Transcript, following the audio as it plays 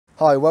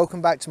Hi,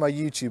 welcome back to my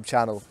YouTube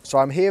channel. So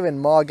I'm here in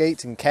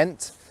Margate in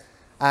Kent,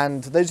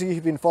 and those of you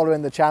who've been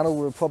following the channel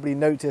will probably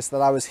notice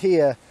that I was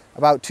here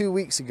about 2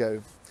 weeks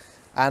ago,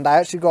 and I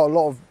actually got a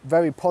lot of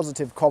very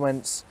positive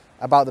comments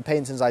about the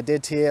paintings I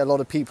did here. A lot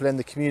of people in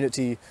the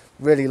community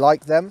really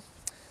liked them,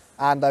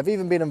 and I've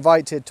even been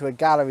invited to a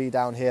gallery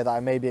down here that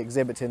I may be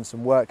exhibiting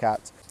some work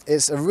at.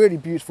 It's a really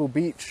beautiful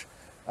beach.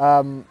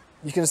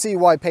 You can see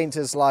why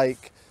painters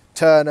like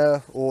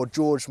Turner or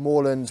George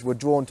Morland were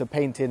drawn to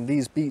painting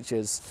these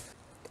beaches.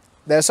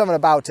 There's something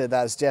about it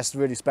that's just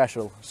really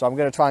special, so I'm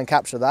going to try and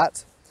capture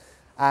that.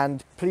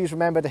 And please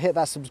remember to hit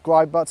that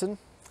subscribe button,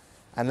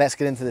 and let's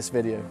get into this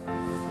video.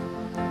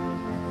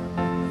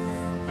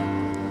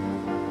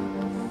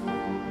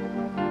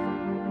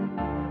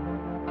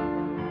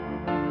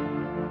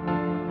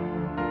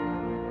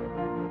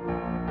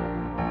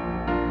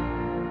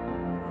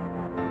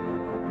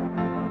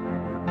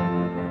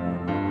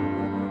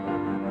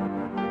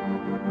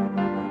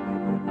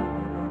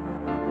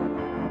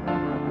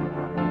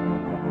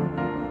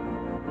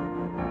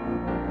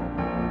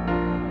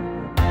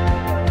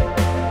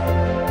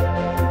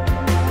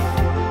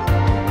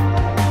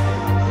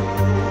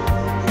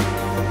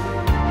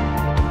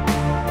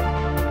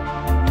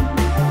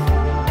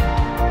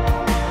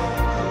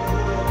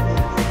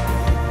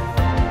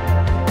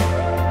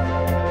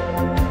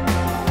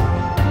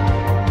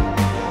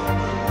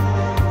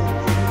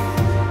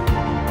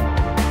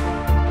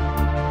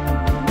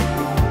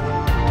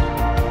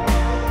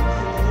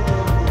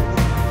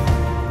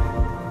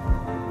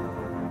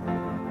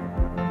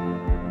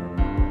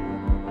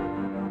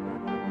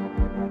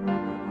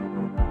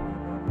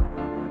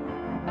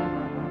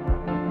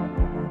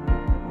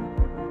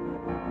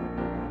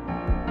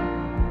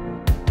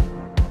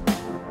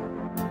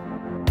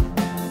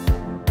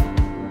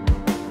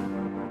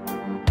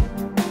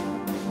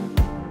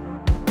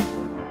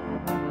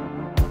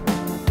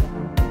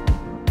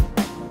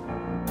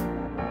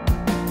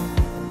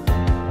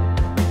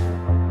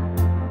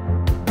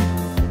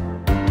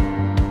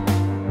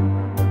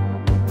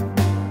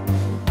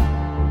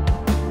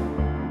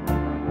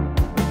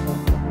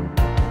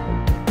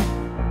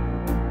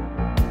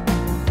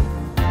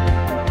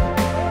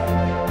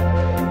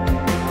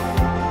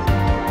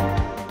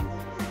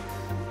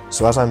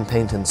 So as I'm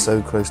painting so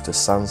close to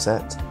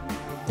sunset,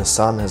 the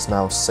sun has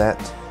now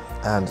set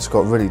and it's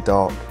got really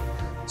dark,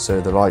 so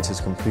the light has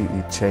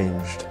completely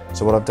changed.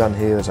 So what I've done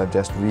here is I've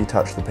just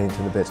retouched the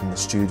painting a bit in the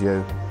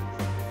studio,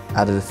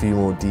 added a few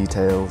more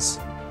details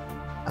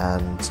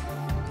and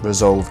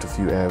resolved a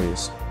few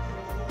areas.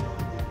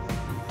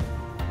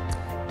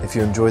 If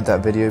you enjoyed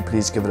that video,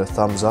 please give it a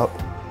thumbs up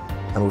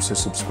and also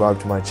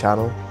subscribe to my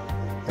channel,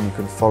 and you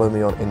can follow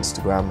me on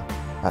Instagram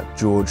at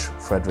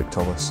Frederick.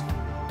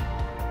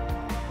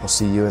 I'll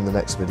see you in the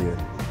next video.